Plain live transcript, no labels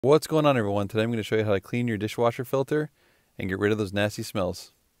What's going on, everyone? Today I'm going to show you how to clean your dishwasher filter and get rid of those nasty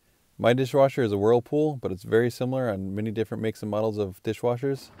smells. My dishwasher is a Whirlpool, but it's very similar on many different makes and models of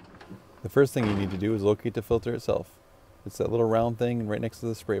dishwashers. The first thing you need to do is locate the filter itself. It's that little round thing right next to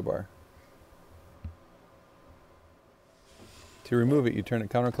the spray bar. To remove it, you turn it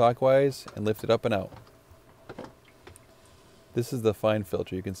counterclockwise and lift it up and out. This is the fine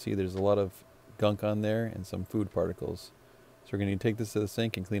filter. You can see there's a lot of gunk on there and some food particles. So we're going to take this to the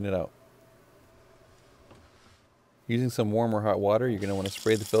sink and clean it out. Using some warm or hot water, you're going to want to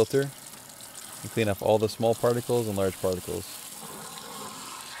spray the filter and clean off all the small particles and large particles.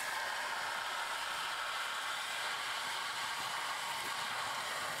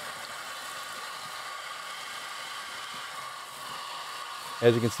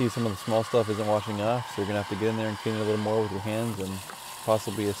 As you can see, some of the small stuff isn't washing off, so you're going to have to get in there and clean it a little more with your hands and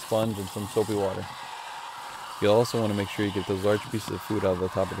possibly a sponge and some soapy water. You'll also want to make sure you get those large pieces of food out of the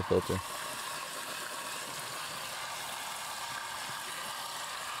top of the filter.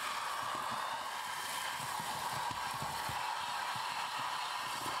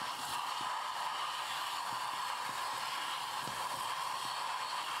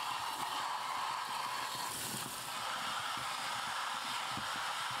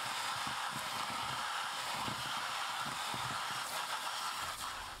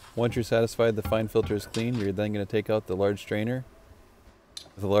 Once you're satisfied the fine filter is clean, you're then going to take out the large strainer.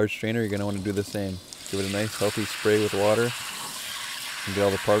 With a large strainer, you're going to want to do the same. Give it a nice healthy spray with water and get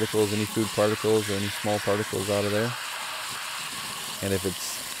all the particles, any food particles or any small particles out of there. And if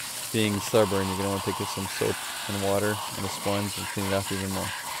it's being stubborn, you're going to want to take some soap and water and a sponge and clean it off even more.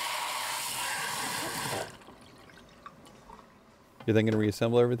 You're then going to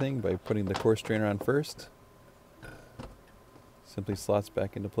reassemble everything by putting the coarse strainer on first. Simply slots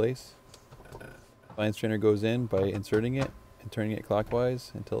back into place. Fine strainer goes in by inserting it and turning it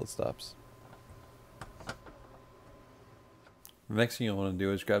clockwise until it stops. The next thing you'll want to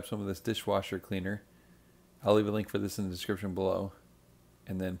do is grab some of this dishwasher cleaner. I'll leave a link for this in the description below,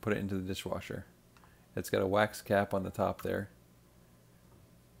 and then put it into the dishwasher. It's got a wax cap on the top there.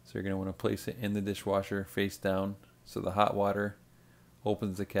 So you're going to want to place it in the dishwasher face down so the hot water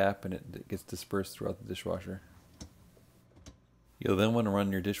opens the cap and it gets dispersed throughout the dishwasher. You'll then want to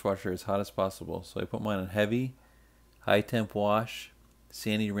run your dishwasher as hot as possible. So I put mine on heavy, high temp wash,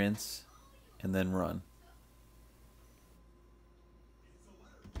 sandy rinse, and then run.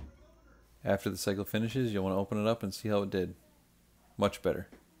 After the cycle finishes, you'll want to open it up and see how it did. Much better.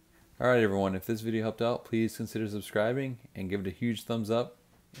 Alright everyone, if this video helped out, please consider subscribing and give it a huge thumbs up,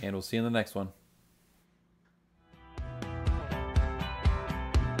 and we'll see you in the next one.